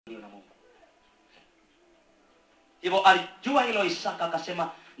na Mungu. Hivyo alijua hilo Isaka,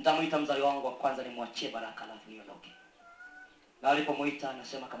 akasema nitamuita mzaliwa wangu wa kwanza nimwachie baraka alafu niondoke. Na alipomuita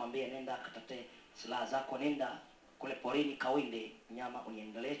anasema akamwambia, nenda katafute silaha zako, nenda kule porini kawinde nyama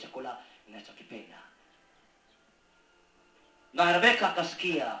uniendelee chakula ninachokipenda. Na Rebeka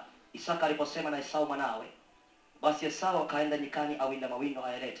akasikia Isaka aliposema na Esau mwanawe. Basi Esau akaenda nyikani awinda mawindo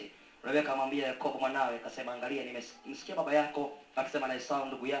ayalete. Rebeka akamwambia Yakobo mwanawe, akasema angalia, nimesikia baba yako akisema na Esau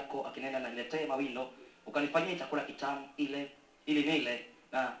ndugu yako akinena na niletee mawindo ukanifanyie chakula kitamu ili nile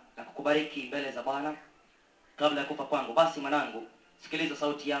na kukubariki mbele za Bwana kabla ya kufa kwangu. Basi mwanangu, sikiliza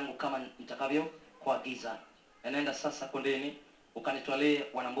sauti yangu kama nitakavyo kuagiza. Nenda sasa kondeni ukanitwalie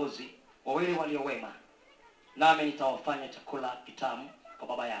wanambuzi wawili waliowema, nami nitawafanya chakula kitamu kwa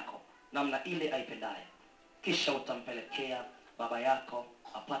baba yako namna ile aipendaye. Kisha utampelekea baba yako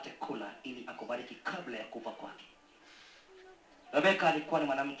apate kula ili akubariki kabla ya kufa kwake. Rebeka alikuwa ni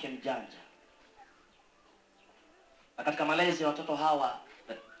mwanamke mjanja. Na katika malezi ya watoto hawa,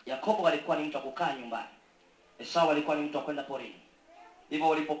 Yakobo alikuwa ni mtu wa kukaa nyumbani. Esau alikuwa ni mtu wa kwenda porini. Hivyo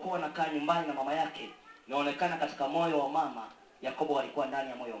walipokuwa nakaa nyumbani na mama yake, inaonekana katika moyo wa mama, Yakobo alikuwa ndani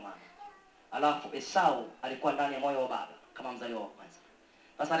ya moyo wa mama. Alafu Esau alikuwa ndani ya moyo wa baba kama mzaliwa wa kwanza.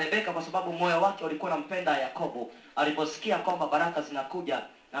 Sasa Rebeka, kwa sababu moyo wake ulikuwa unampenda Yakobo, aliposikia kwamba baraka zinakuja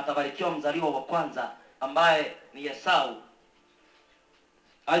na atabarikiwa mzaliwa wa kwanza ambaye ni Esau,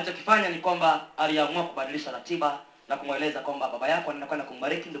 alichokifanya ni kwamba aliamua kubadilisha ratiba na kumweleza kwamba baba yako anakwenda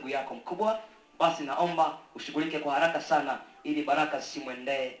kumbariki ndugu yako mkubwa, basi naomba ushughulike kwa haraka sana ili baraka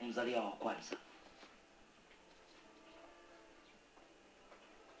zisimwendee mzaliwa wa kwanza.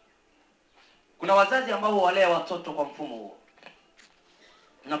 Kuna wazazi ambao walea watoto kwa mfumo huo.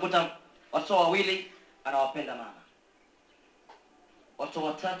 Unakuta watoto wawili anawapenda mama, watoto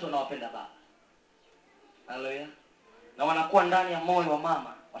watatu anawapenda baba. Haleluya. Na wanakuwa ndani ya moyo wa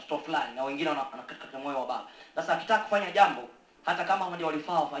mama watoto fulani, na wengine wanakaa katika moyo wa baba. Sasa akitaka kufanya jambo, hata kama ndio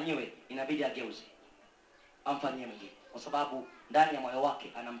walifaa wafanyiwe, inabidi ageuze amfanyie mwingine, kwa sababu ndani ya moyo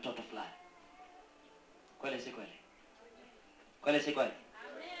wake ana mtoto fulani. Kweli si kweli? Kweli si kweli?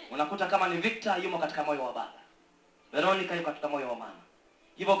 Unakuta kama ni Victor yumo katika moyo wa baba, Veronica yuko katika moyo wa mama.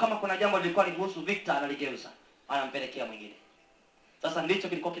 Hivyo kama kuna jambo lilikuwa lihusu Victor, analigeuza anampelekea mwingine. Sasa ndicho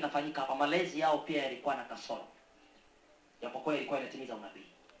kilikuwa kinafanyika hapa. Malezi yao pia yalikuwa na kasoro, japokuwa ilikuwa inatimiza unabii.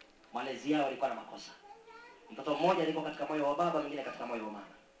 Malezi yao yalikuwa na makosa. Mtoto mmoja alikuwa katika moyo wa baba, mwingine katika moyo wa mama.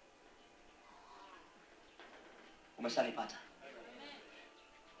 Umeshanipata?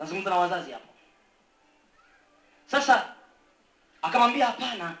 Nazungumza na wazazi hapo. Sasa akamwambia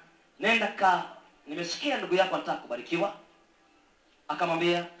hapana, nenda nimesikia ndugu yako anataka kubarikiwa.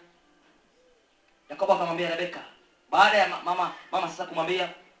 Akamwambia Yakobo, akamwambia Rebeka, baada ya mama sasa kumwambia,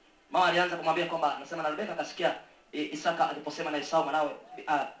 mama alianza kumwambia kwamba nasema na Rebeka akasikia Isaka aliposema na Esau mwanawe.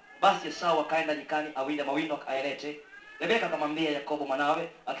 Basi Esau akaenda nyikani awinda mawindo ayalete. Rebeka akamwambia Yakobo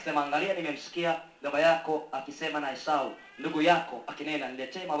mwanawe akisema, angalia, nimemsikia baba yako akisema na Esau ndugu yako akinena,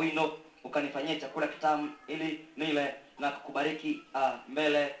 niletee mawindo ukanifanyie chakula kitamu ili nile na kukubariki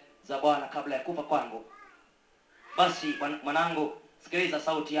mbele za Bwana kabla ya kufa kwangu. Basi mwanangu, sikiliza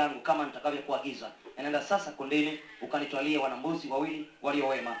sauti yangu kama nitakavyokuagiza. Nenda sasa kondeni ukanitwalie wanambuzi wawili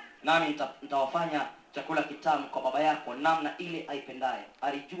waliowema, nami nitawafanya chakula kitamu kwa baba yako namna ile aipendaye.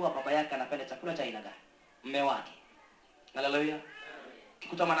 Alijua baba yake anapenda chakula cha aina gani, mume wake. Haleluya.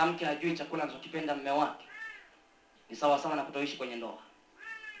 Kikuta mwanamke hajui chakula anachokipenda mume wake, ni sawa sawa na kutoishi kwenye ndoa.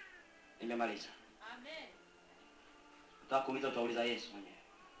 Nimemaliza. Amen. Utakuuliza, utauliza Yesu mwenyewe.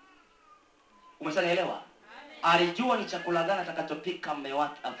 Umeshanielewa? Alijua ni chakula gani atakachopika mume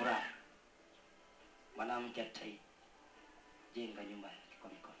wake afurahi. Mwanamke jenga nyumba yake kwa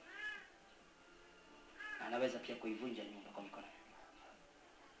mikono. Anaweza pia kuivunja nyumba kwa mikono.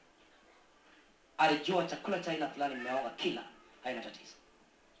 Alijua chakula cha aina fulani mume wake kila haina tatizo.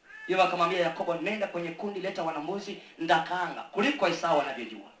 Hivyo akamwambia Yakobo, nenda kwenye kundi, leta wanambuzi ndakaanga kuliko Esau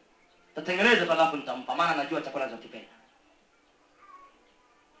anavyojua. Tatengeneza tu alafu nitampa, maana najua chakula anachokipenda.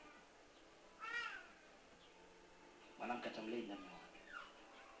 Mwanamke atamlinda mume wake.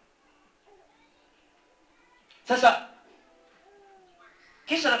 Sasa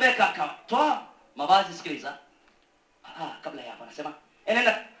kisha Rebeka akatoa mavazi. Sikiliza. Kabla ya hapo anasema,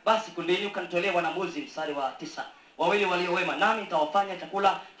 nenda basi kundini ukanitolee wanambuzi, mstari wa 9, wawili waliowema, nami nitawafanya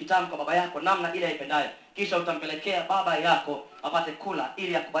chakula kitamu kwa baba yako namna ile aipendayo. Kisha utampelekea baba yako apate kula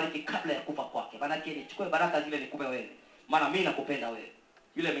ili akubariki kabla ya kufa kwake. Maana yake nichukue baraka zile nikupe wewe, maana mimi nakupenda wewe,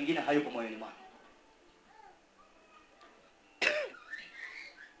 yule mwingine hayupo moyoni mwangu.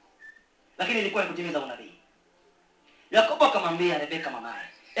 Lakini ilikuwa ni kutimiza unabii. Yakobo akamwambia Rebeka mamaye,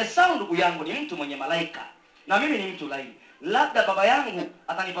 Esau ndugu yangu ni mtu mwenye malaika na mimi ni mtu laini. labda baba yangu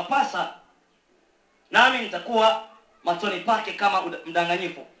atanipapasa, nami nitakuwa machoni pake kama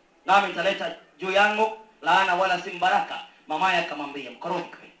mdanganyifu, nami nitaleta juu yangu laana wala si mbaraka. Mamaye akamwambia, mkorofi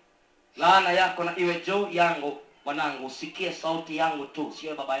kweli, laana yako na iwe juu yangu mwanangu, usikie sauti yangu tu,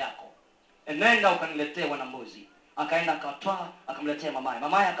 sio baba yako. Enenda ukaniletee wanambuzi. Akaenda akatoa akamletea mamaye.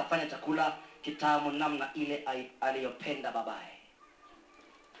 Mamaye akafanya chakula kitamu namna ile aliyopenda babaye.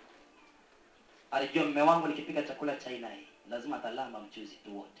 Alijua mume wangu nikipika chakula cha aina hii lazima atalamba mchuzi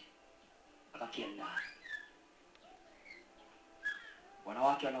tu wote. Akakiandaa.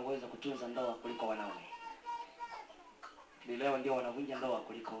 Wanawake wana uwezo kutunza ndoa kuliko wanaume. Leo ndio wanavunja ndoa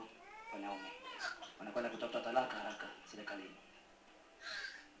kuliko wanaume. Wanakwenda kutafuta talaka haraka serikalini.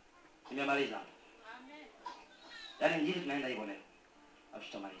 Nimemaliza hapo. Amen. Yaani injili tunaenda hivyo leo.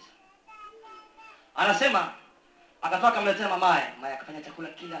 Hatutamaliza. Anasema akatoa akamletea mamaye. Mamaye akafanya chakula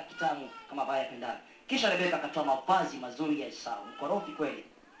kila kitamu kama baba yapendavyo. Kisha Rebeka akatoa mavazi mazuri ya Esau. Mkorofi kweli,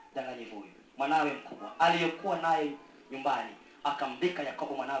 danganyifu huyu. Mwanawe mkubwa aliyokuwa naye nyumbani akamvika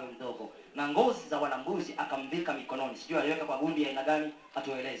Yakobo mwanawe mdogo, na ngozi za wanambuzi akamvika mikononi. Sijui aliweka kwa gundi ya aina gani,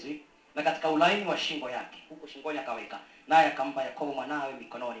 hatuelezwi. Na katika ulaini wa shingo yake, huko shingoni akaweka. Naye akampa Yakobo mwanawe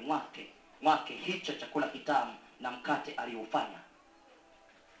mikononi mwake hicho chakula kitamu na mkate aliofanya.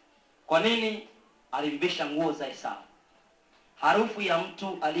 Kwa nini alimvisha nguo za Esau? Harufu ya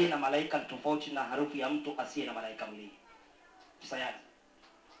mtu aliye na malaika ni tofauti na harufu ya mtu asiye na malaika mwilini. Kisayansi.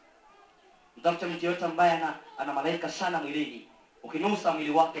 Mtafute mtu yote ambaye ana malaika sana mwilini, ukinusa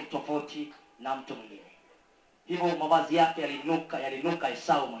mwili wake tofauti na mtu mwingine. Hivyo mavazi yake yalinuka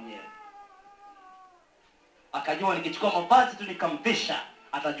Esau mwenyewe. Akajua nikichukua mavazi tu nikamvisha,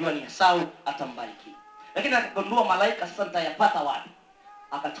 atajua ni Esau, atambariki. Lakini akagundua malaika sasa nitayapata wapi?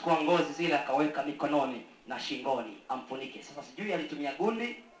 Akachukua ngozi zile akaweka mikononi na shingoni amfunike. Sasa sijui alitumia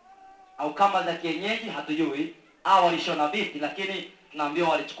gundi au kama za kienyeji, hatujui, au alishona vipi, lakini tunaambiwa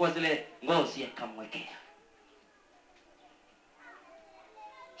walichukua zile ngozi akamwekea.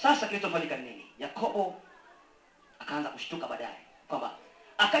 Sasa kilichofanyika nini? Yakobo akaanza kushtuka baadaye kwamba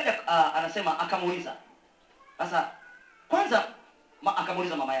akaja anasema akamuuliza. Sasa kwanza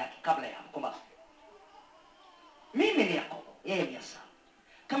akamuuliza mama yake kabla ya hapo kwamba mimi ni Yakobo, yeye ni Esau.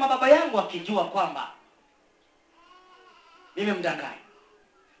 Kama baba yangu akijua kwamba mimi mdanganya,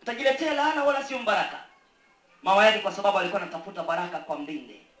 utajiletea laana wala sio mbaraka. Mama yake kwa sababu alikuwa anatafuta baraka kwa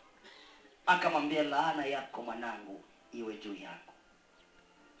mlinde, akamwambia, laana yako mwanangu iwe juu yangu.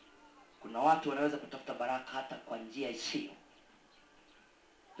 Kuna watu wanaweza kutafuta baraka hata kwa njia isiyo,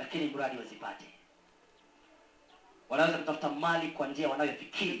 lakini mradi wazipate. Wanaweza kutafuta mali kwa njia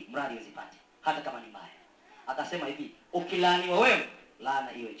wanayofikiri mradi wazipate, hata kama ni mbaya. Akasema hivi, ukilaaniwa wewe,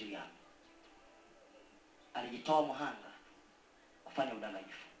 laana iwe juu yangu. Alijitoa mhanga kufanya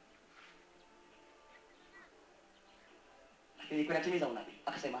udanganyifu, lakini kunatimiza unabii.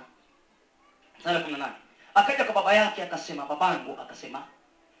 Akasema sura 18, akaja kwa baba yake akasema, babangu, akasema,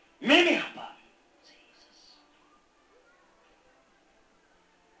 mimi hapa.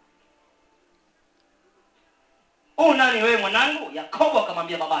 Nani wewe mwanangu? Yakobo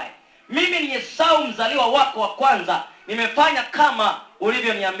akamwambia babaye, mimi ni Esau mzaliwa wako wa kwanza. Nimefanya kama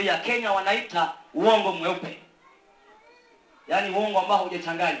ulivyoniambia. Kenya wanaita uongo mweupe, yaani uongo ambao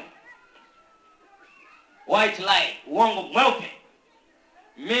hujachanganywa, white lie, uongo mweupe.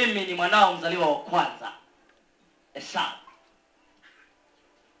 Mimi ni mwanao mzaliwa wa kwanza, Esau.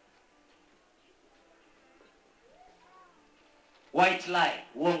 White lie,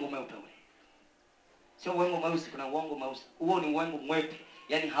 uongo mweupe ule. Sio uongo mweusi, kuna uongo mweusi. Huo ni uongo mweupe,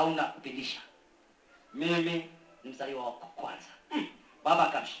 yaani hauna kupindisha. Mimi ni mzaliwa wa kwanza. Baba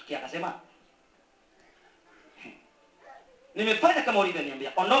akamshtukia akasema, nimefanya kama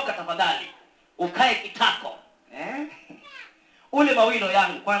ulivyoniambia. Ondoka tafadhali, ukae kitako. Ule mawilo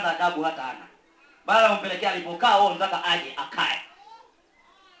yangu. Kwanza adabu hata hana. Baada umpelekea alipokaa, wewe unataka aje akae.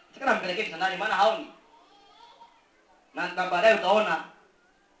 Sikana mpelekea kitandani maana haoni. Na baadaye utaona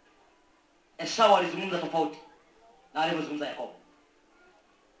Esau alizungumza tofauti na alivyozungumza Yakobo.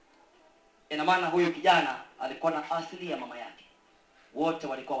 Ina maana huyu kijana alikuwa na asili ya mama yake. Wote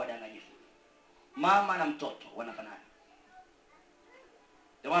walikuwa wadanganyifu. Mama na mtoto wanafanana.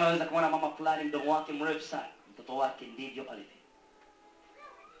 Ndio maana unaweza kumwona mama fulani mdomo wake mrefu sana, mtoto wake ndivyo alivyo.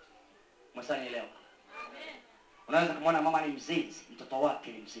 Mwasani leo. Amen. Unaweza kumwona mama ni mzinzi, mtoto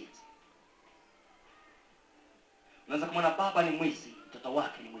wake ni mzinzi. Unaweza kumwona baba ni mwizi, mtoto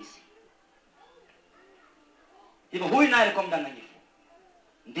wake ni mwizi. Hivyo huyu naye alikuwa mdanganyifu.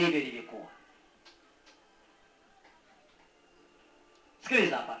 Ndivyo ilivyokuwa.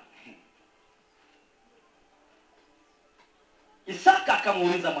 Sikiliza hapa. Isaka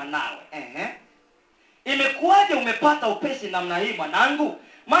akamuuliza mwanawe, Imekuwaje umepata upesi namna hii mwanangu?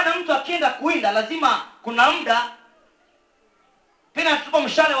 Maana mtu akienda kuinda lazima kuna muda. Tena tupa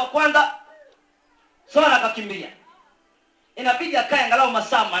mshale wa kwanza, swala akakimbia. Inabidi akae angalau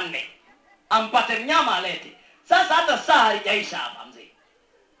masaa 4 ampate mnyama alete. Sasa hata saa haijaisha hapa mzee.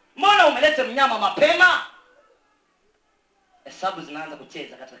 Mbona umelete mnyama mapema? Hesabu zinaanza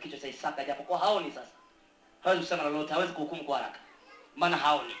kucheza katika kichwa cha Isaka, japo kwa haoni sasa. Hawezi kusema lolote, hawezi kuhukumu kwa haraka. Maana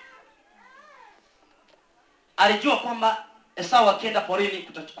haoni. Alijua kwamba Esau akienda porini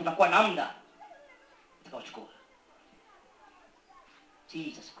kutakuwa na muda atakaochukua.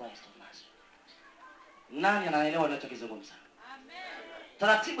 Jesus Christ of Nazareth. Nani anaelewa ninachokizungumza? Amen.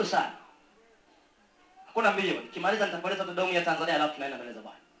 Taratibu sana. Hakuna mbio. Nikimaliza nitakueleza damu ya Tanzania alafu tunaenda mbele za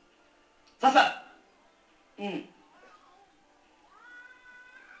Bwana. Sasa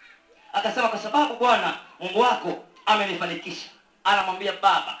akasema kwa sababu Bwana Mungu wako amenifanikisha. Anamwambia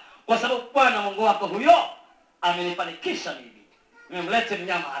baba, kwa sababu Bwana Mungu wako huyo amenifanikisha mimi. Nimemlete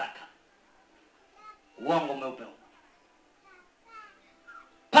mnyama haraka. Uongo mweupe.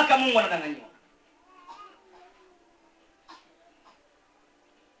 Paka Mungu anadanganywa.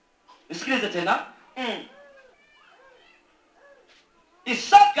 Nisikilize tena.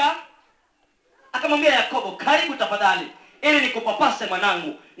 Isaka akamwambia Yakobo, karibu tafadhali, ili nikupapase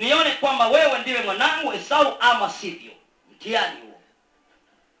mwanangu, nione kwamba wewe ndiwe mwanangu Esau ama sivyo. Mtihani huo.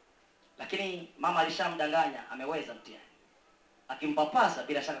 Lakini mama alishamdanganya, ameweza mtihani. Akimpapasa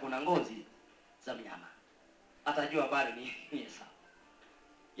bila shaka kuna ngozi za mnyama, atajua bado ni Esau.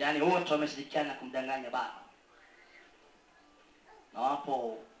 Yaani wote wameshirikiana kumdanganya baba. Na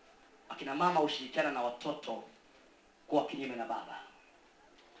wapo akina mama ushirikiana na watoto kuwa kinyume na baba.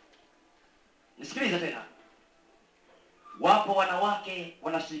 Nisikilize tena. Wapo wanawake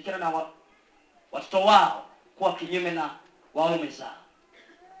wanashirikiana na watoto wao kuwa kinyume na waume zao.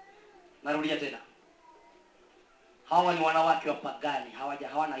 Narudia tena. Hawa ni wanawake wapagani,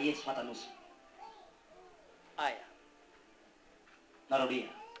 hawana Yesu hata nusu. Haya. Narudia.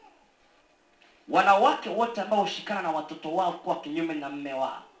 Wanawake wote ambao hushikana na watoto wao kuwa kinyume na mume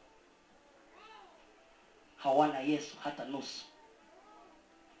wao hawana Yesu hata nusu.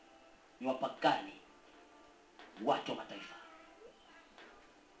 Ni wapagani, watu wa mataifa.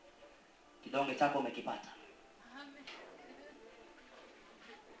 Kidonge chako umekipata. Amen.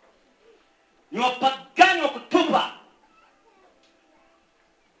 Ni wapagani wa kutupa.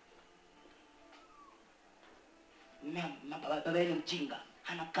 Baba yenu mjinga,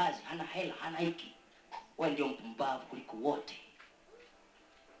 hana kazi, hana hela, hana hiki. Wewe ndio mpumbavu kuliko wote.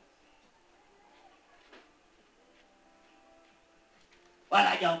 Wala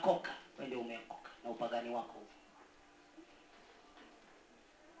hajaokoka, wewe ndio umeokoka na upagani wako.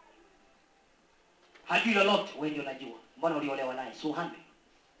 Hajui lolote, wewe ndio unajua. Mbona uliolewa naye? Si uhame.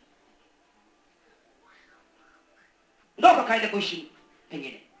 Ndoka kaende kuishi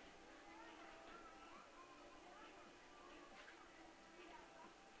pengine.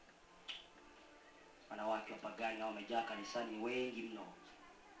 Wanawake wapagani hao wamejaa kanisani wengi mno.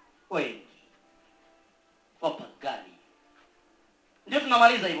 Wengi. Wapagani. Ndio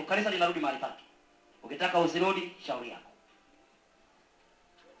tunamaliza hivyo, kanisa linarudi mahali pake. Ukitaka usirudi, shauri yako.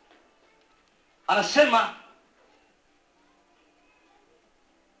 Anasema,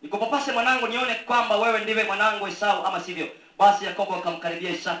 nikupapase mwanangu nione kwamba wewe ndiwe mwanangu Esau ama sivyo. Basi Yakobo akamkaribia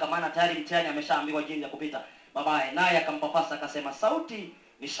Isaka, maana tayari mtihani ameshaambiwa jinsi ya kupita babaye. Naye akampapasa akasema, sauti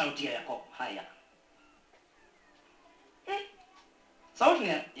ni sauti ya Yakobo. Haya. Sauti ni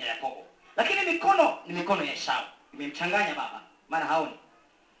ya Yakobo. Lakini mikono ni mikono ya Esau. Imemchanganya baba, maana haoni.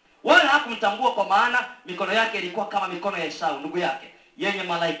 Wala hakumtambua kwa maana mikono yake ilikuwa kama mikono ya Esau ndugu yake, yenye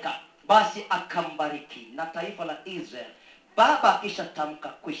malaika. Basi akambariki. Na taifa la Israeli, baba kisha tamka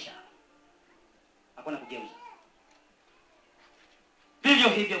kwisha, hakuna kugeuza. Vivyo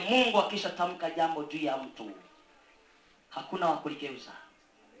hivyo Mungu akisha tamka jambo juu ya mtu, hakuna wa kuligeuza.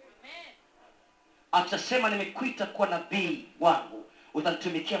 Akisema nimekuita kuwa nabii wangu,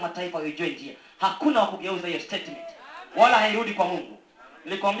 utanitumikia mataifa ujue njia, hakuna wa kugeuza hiyo statement. Wala hairudi kwa Mungu.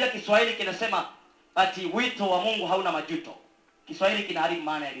 Nilikwambia Kiswahili kinasema ati wito wa Mungu hauna majuto. Kiswahili kinaharibu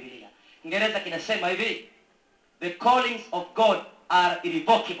maana ya Biblia. Kiingereza kinasema hivi, the callings of God are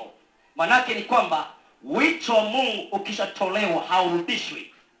irrevocable. Manake ni kwamba wito wa Mungu ukishatolewa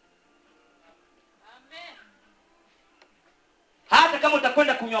haurudishwi. Amen. Hata kama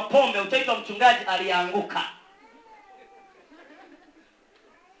utakwenda kunywa pombe utaitwa mchungaji aliyeanguka,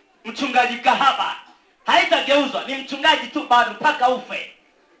 mchungaji kahaba, haitageuzwa, ni mchungaji tu bado mpaka ufe.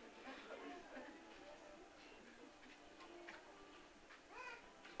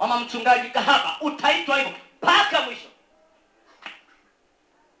 Mama mchungaji kahaba, utaitwa hivyo mpaka mwisho.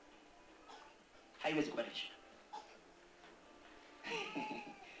 haiwezi kubadilishwa.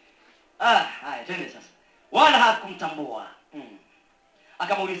 Haya twende sasa. Wala hakumtambua.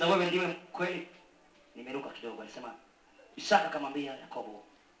 Akamuuliza, wewe ndiwe kweli? Nimeruka kidogo. Alisema Isaka akamwambia Yakobo,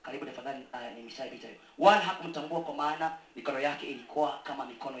 karibu tafadhali, nimeshaipita hiyo. Wala hakumtambua kwa maana mikono yake ilikuwa kama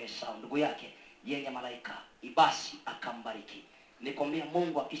mikono ya Esau ndugu yake yenye malaika. Ibasi akambariki. Nikwambia,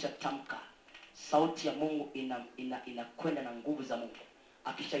 Mungu akishatamka, sauti ya Mungu inakwenda na nguvu za Mungu.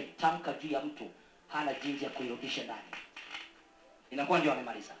 Akishaitamka juu ya mtu, hana jinsi ya kuirudisha ndani. Inakuwa ndio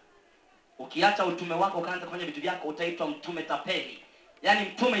amemaliza. Ukiacha utume wako ukaanza kufanya vitu vyako, utaitwa mtume tapeli. Yaani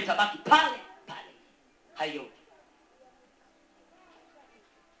mtume itabaki pale pale. Hayo.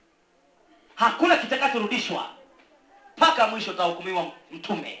 Hakuna kitakachorudishwa. Mpaka mwisho utahukumiwa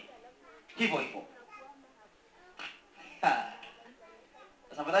mtume. Hivyo hivyo.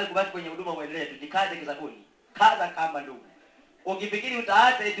 Sasa badala kubaki kwenye huduma uendelee, tujikaze kisabuni. Kaza kama ndugu. Ukifikiri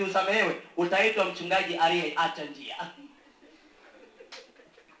utaacha eti usamehewe, utaitwa mchungaji aliyeacha njia.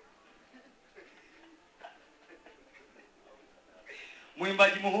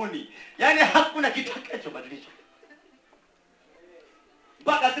 Mwimbaji muhuni. Yaani hakuna kitakachobadilishwa.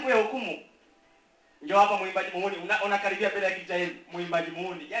 Mpaka siku ya hukumu. Ndio hapa mwimbaji muhuni unakaribia mbele ya kiti hili, mwimbaji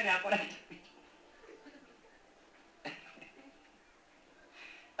muhuni. Yaani hakuna kitu.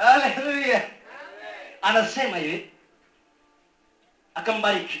 Haleluya. Anasema hivi,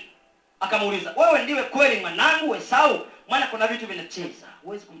 akambariki. Akamuuliza, wewe ndiwe kweli mwanangu Esau? Maana kuna vitu vinacheza.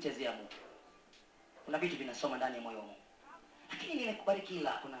 Huwezi kumchezea Mungu. Kuna vitu vinasoma ndani ya moyo wa Mungu. Lakini nimekubariki,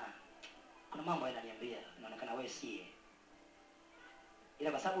 ila kuna mambo yananiambia inaonekana wewe siye.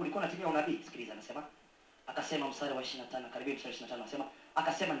 Ila kwa sababu ulikuwa unatimia unabii. Sikiliza, anasema, akasema mstari wa 25, karibia mstari wa 25, anasema,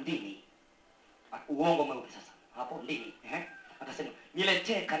 akasema ndini. Uongo mweupe sasa. Hapo ndini. Akasema,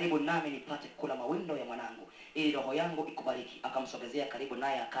 niletee karibu nami nipate kula mawindo ya mwanangu, ili roho yangu ikubariki. Akamsogezea karibu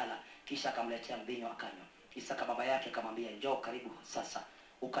naye akala, kisha akamletea mvinyo akanywa. Isaka baba yake akamwambia, njoo karibu sasa,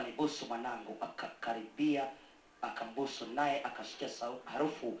 ukanibusu mwanangu. Akakaribia, akambusu, naye akasikia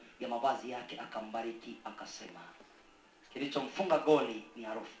harufu ya mavazi yake, akambariki akasema. Kilichomfunga goli ni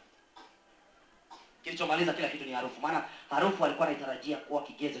harufu. Kilichomaliza kila kitu ni harufu. Maana harufu alikuwa anaitarajia kuwa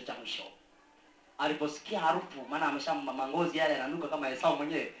kigezo cha mwisho. Aliposikia harufu, maana ameshamangozi yale yananuka kama Esau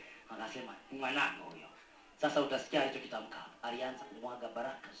mwenyewe, akasema ni mwanangu huyo. Sasa utasikia alichokitamka. Alianza kumwaga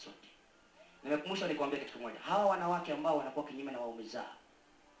baraka zote. Nimekumbusha nikwambia kitu kimoja. Hawa wanawake ambao wanakuwa kinyume na waume zao,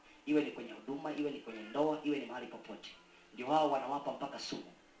 iwe ni kwenye huduma, iwe ni kwenye ndoa, iwe ni mahali popote, ndio hao wanawapa mpaka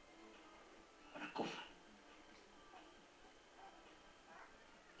sumu. Wanakufa.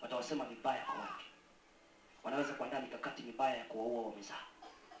 Watawasema vibaya kwa watu. Wanaweza kuandaa mikakati mibaya ya kuwaua waume zao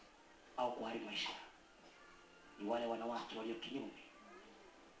au kuharibu maisha. Ni wale wanawake walio kinyume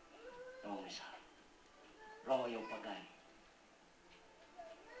na waume zao. Roho ya upagani.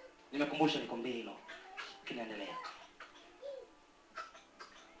 Nimekumbusha nikwambie hilo. Kinaendelea.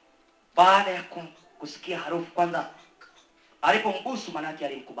 Baada ya kusikia harufu, kwanza alipombusu manake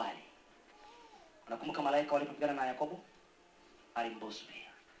alimkubali. Unakumbuka malaika walipopigana na Yakobo? Alimbusu pia.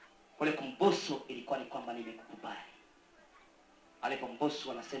 Kule kumbusu ilikuwa ni kwamba nimekukubali.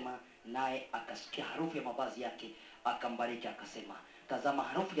 Alipombusu anasema, naye akasikia harufu ya mavazi yake, akambariki akasema, tazama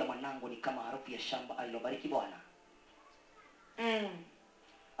harufu ya mwanangu ni kama harufu ya shamba alilobariki Bwana.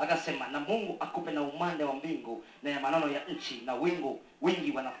 Akasema, na Mungu akupe na umande wa mbingu na ya manono ya nchi na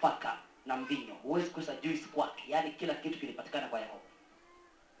wingi wa nafaka na mvinyo. Huwezi kukosa juice kwake. Yaani kila kitu kilipatikana kwa Yakobo.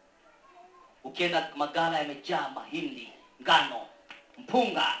 Ukienda magala yamejaa mahindi, ngano,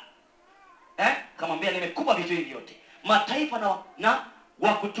 mpunga. Kamwambia, nimekupa vitu hivi vyote. Mataifa na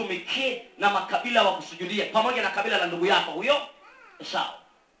wakutumikie na makabila wakusujudie, pamoja na kabila la ndugu yako huyo Esau.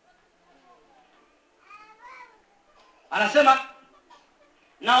 Anasema,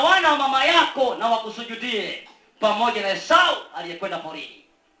 na wana wa mama yako na wakusujudie, pamoja na Esau aliyekwenda porini.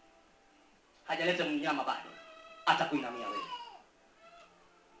 Hajaleta mnyama bado. Atakuinamia wewe.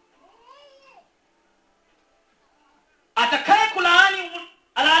 Atakaye kulaani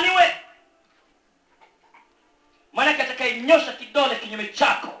alaaniwe. Maana atakaye nyosha kidole kinyume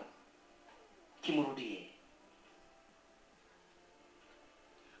chako kimrudie.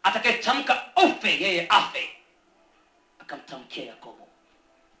 Atakaye tamka ufe yeye afe. Akamtamkia Yakobo.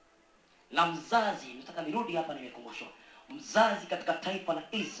 Na mzazi, nataka nirudi hapa, nimekumbushwa. Mzazi katika taifa la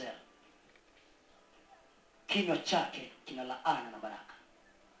Israeli, kinywa chake kina laana na baraka.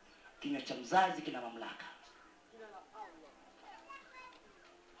 Kinywa cha mzazi kina mamlaka.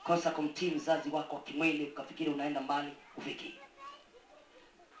 Kosa kumtii mzazi wako kimwili, ukafikiri unaenda mbali, ufiki.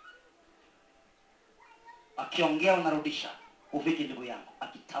 Akiongea unarudisha, ufiki ndugu yangu.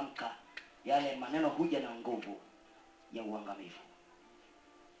 Akitamka yale maneno huja na nguvu ya uangamivu.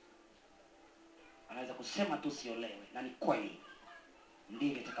 anaweza kusema tu siolewe, na ni kweli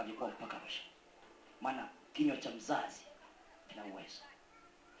ndivyo itakavyokuwa mpaka mwisho, maana kinywa cha mzazi kina uwezo.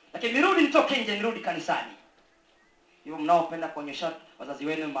 Lakini nirudi, nitoke nje, nirudi kanisani. Hivyo mnaopenda kuonyesha wazazi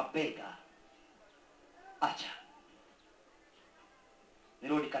wenu mabega, acha.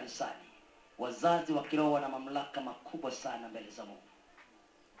 Nirudi kanisani. Wazazi wa kiroho wana mamlaka makubwa sana mbele za Mungu.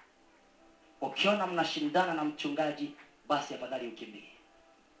 Ukiona mnashindana na mchungaji, basi afadhali ukimbie.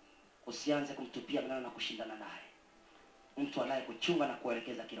 Usianze kumtupia maneno na kushindana naye. Mtu anaye kuchunga na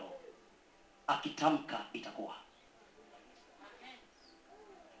kuelekeza kiroho, akitamka itakuwa.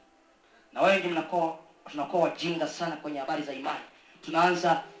 Na wengi tunakuwa wajinga sana kwenye habari za imani.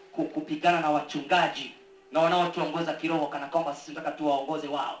 Tunaanza kupigana na wachungaji na wanaotuongoza kiroho kana kwamba sisi tunataka tuwaongoze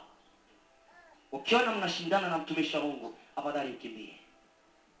wao. Ukiona mnashindana na mtumishi wa Mungu, afadhali ukimbie.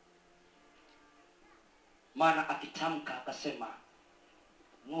 Maana akitamka akasema,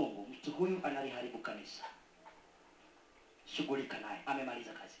 Mungu, mtu huyu analiharibu kanisa, shughulika naye,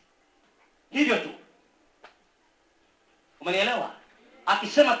 amemaliza kazi. Hivyo tu. Umenielewa?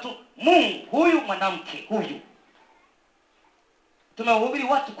 Akisema tu, Mungu, huyu mwanamke huyu tumehubiri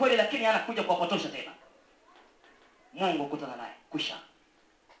watu kweli, lakini anakuja kuwapotosha tena, Mungu kutana naye, kusha,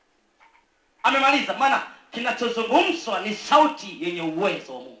 amemaliza. Maana kinachozungumzwa ni sauti yenye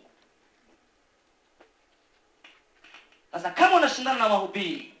uwezo wa Mungu. Sasa kama unashindana na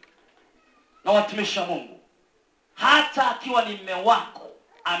wahubiri na watumishi wa Mungu, hata akiwa ni mume wako,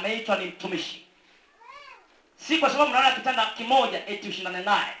 ameitwa ni mtumishi, si kwa sababu mnaona kitanda kimoja eti ushindane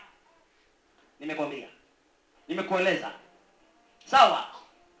naye. Nimekwambia, nimekueleza, sawa?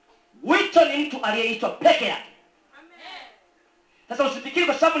 Wito ni mtu aliyeitwa peke yake. Sasa usifikiri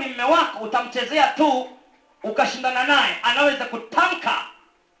kwa sababu ni mume wako utamchezea tu ukashindana naye. Anaweza kutamka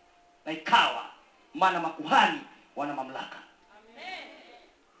na ikawa, maana makuhani wana mamlaka.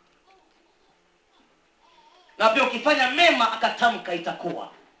 Na pia ukifanya mema akatamka,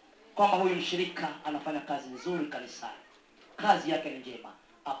 itakuwa kwamba huyu mshirika anafanya kazi nzuri kanisani, kazi yake ni njema,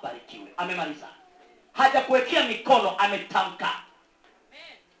 abarikiwe, amemaliza. Haja kuwekea mikono, ametamka.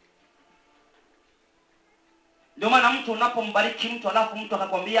 Ndio maana mtu unapombariki mtu alafu mtu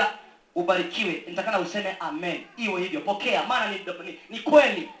akakwambia ubarikiwe, nitakana useme amen. Hiyo hivyo, pokea, maana ni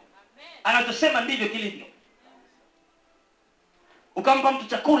kweli. Anachosema ndivyo kilivyo. Ukampa mtu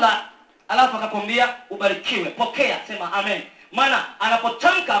chakula alafu akakwambia ubarikiwe, pokea, sema amen. Maana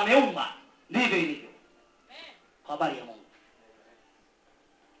anapotamka ameumba, ndivyo ilivyo. Habari ya Mungu.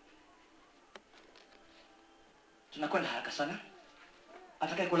 Tunakwenda haraka sana.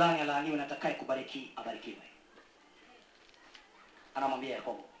 Atakaye kulaani alaaniwe, na atakaye kubariki abarikiwe. Anamwambia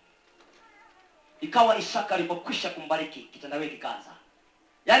Yakobo. Ikawa Isaka alipokwisha kumbariki, kitendawili kikaanza.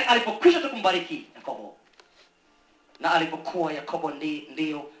 Yaani alipokwisha tu kumbariki Yakobo, na alipokuwa Yakobo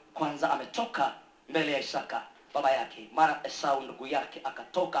ndiyo kwanza ametoka mbele ya Isaka baba yake, maana Esau ndugu yake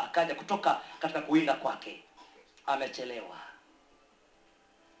akaja kutoka katika kuinda kwake, amechelewa.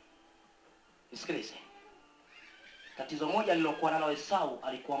 Nisikilize. Tatizo moja lilokuwa nalo Esau,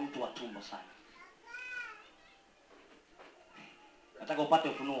 alikuwa mtu wa tumbo sana. Nataka upate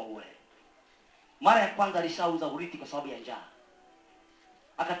ufunuo ule. Mara ya kwanza alishauza urithi kwa sababu ya njaa.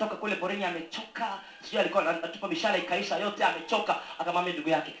 Akatoka kule porini amechoka, sio alikuwa anatupa mishale ikaisha yote, amechoka. Akamwambia ndugu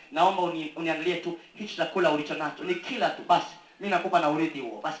yake, naomba uniandalie tu hichi chakula ulicho nacho, ni kila tu basi, mimi nakupa na urithi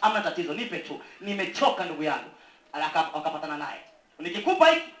huo. Basi amna tatizo, nipe tu, nimechoka ndugu yangu. Akapatana naye, nikikupa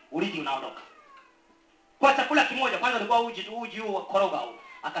hiki urithi unaondoka. Kwa chakula kimoja, kwanza alikuwa uji huo koroga huo.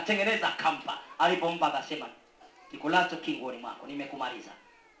 Akatengeneza akampa. Alipompa akasema, nikulacho kingoni mwako nimekumaliza.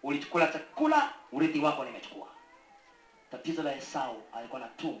 Ulichukula chakula, urithi wako nimechukua. Tatizo la Esau, alikuwa na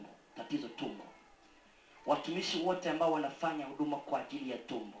tumbo, tatizo tumbo. Watumishi wote ambao wanafanya huduma kwa ajili ya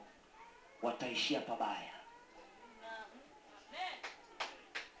tumbo wataishia pabaya.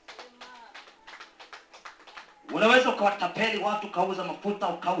 Unaweza ukawatapeli watu, ukauza mafuta,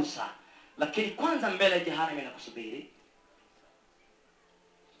 ukauza, lakini kwanza mbele ya jehanamu inakusubiri.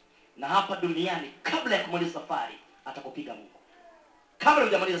 Na hapa duniani, kabla ya kumaliza safari, atakupiga Mungu. Kabla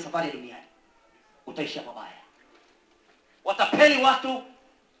hujamaliza safari ya duniani, utaishia pabaya. Watapeli watu,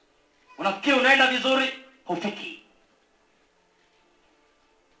 unafikiri unaenda vizuri, hufiki.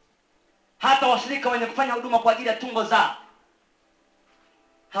 Hata washirika wenye kufanya huduma kwa ajili ya tumbo zao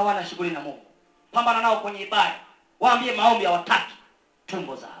hawana shughuli na Mungu. Pambana nao kwenye ibada, waambie maombi hawataki,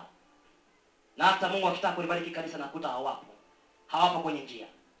 tumbo zao. Na hata Mungu akitaka kulibariki kanisa nakuta hawapo kwenye njia.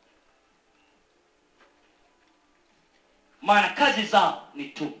 Maana kazi zao ni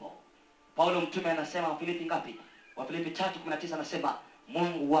tumbo. Paulo mtume anasema, Wafilipi ngapi? Wafilipi 3:19 anasema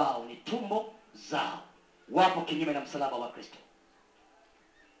Mungu wao ni tumbo zao. Wapo kinyume na msalaba wa Kristo.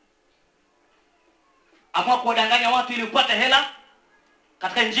 amua kuwadanganya watu ili upate hela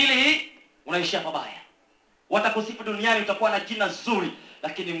katika injili hii, unaishia pabaya. Watakusifu duniani, utakuwa na jina zuri,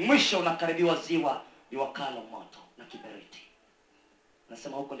 lakini mwisho unakaribiwa ziwa liwakalo moto na kiberiti.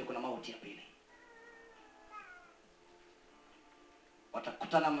 Nasema huko ndiko kuna mauti ya pili.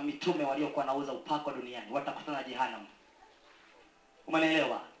 Watakutana na mitume waliokuwa nauza upako duniani, watakutana na jehanamu.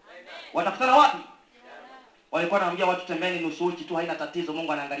 Umenielewa? Watakutana wapi? Walikuwa wanaambia watu tembeni nusu uchi tu, haina tatizo,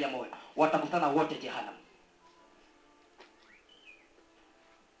 Mungu anaangalia moyo. Watakutana wote jehanamu.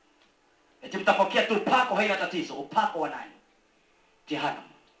 Eti mtapokea tu upako, haina tatizo. Upako wa nani? Jehanamu.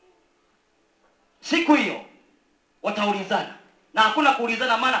 Siku hiyo wataulizana, na hakuna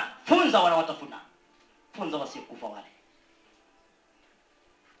kuulizana, maana funza wanawatafuna. Funza wasiokufa wale,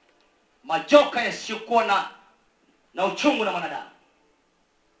 majoka yasiyokuwa na uchungu na mwanadamu.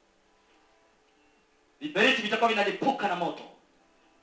 Viberiti vitakuwa vinalipuka na moto.